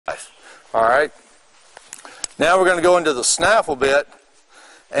All right. Now we're going to go into the snaffle bit,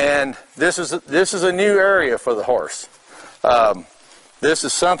 and this is a new area for the horse. This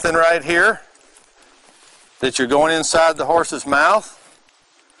is something right here that you're going inside the horse's mouth,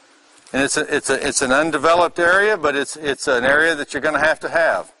 and it's an undeveloped area, but it's an area that you're going to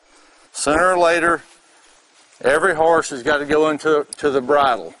have. Sooner or later, every horse has got to go into the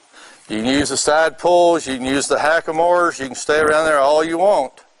bridle. You can use the side pulls, you can use the hackamores, you can stay around there all you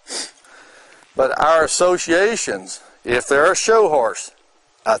want. But our associations, if they're a show horse,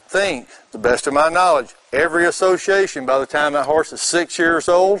 I think, to the best of my knowledge, every association by the time that horse is 6 years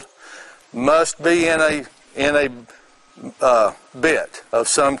old must be in a bit of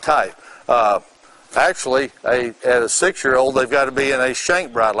some type. Actually, at a 6-year-old, they've got to be in a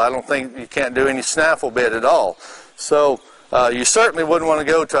shank bridle. I don't think you can't do any snaffle bit at all. So you certainly wouldn't want to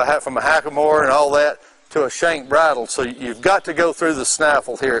go to from a hackamore and all that to a shank bridle. So you've got to go through the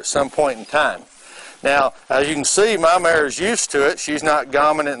snaffle here at some point in time. Now, as you can see, my mare is used to it. She's not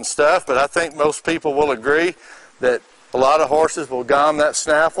gomming it and stuff, but I think most people will agree that a lot of horses will gom that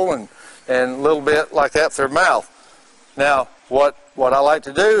snaffle and a little bit like that with their mouth. Now, what I like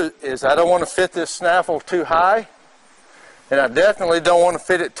to do is I don't want to fit this snaffle too high, and I definitely don't want to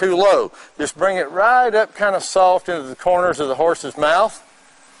fit it too low. Just bring it right up kind of soft into the corners of the horse's mouth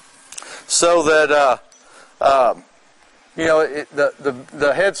so that you know,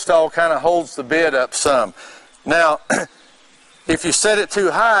 the headstall kind of holds the bit up some. Now, if you set it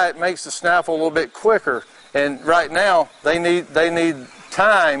too high, it makes the snaffle a little bit quicker. And right now, they need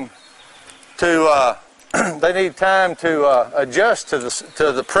time to adjust to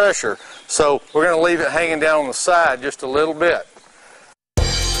the pressure. So we're going to leave it hanging down on the side just a little bit.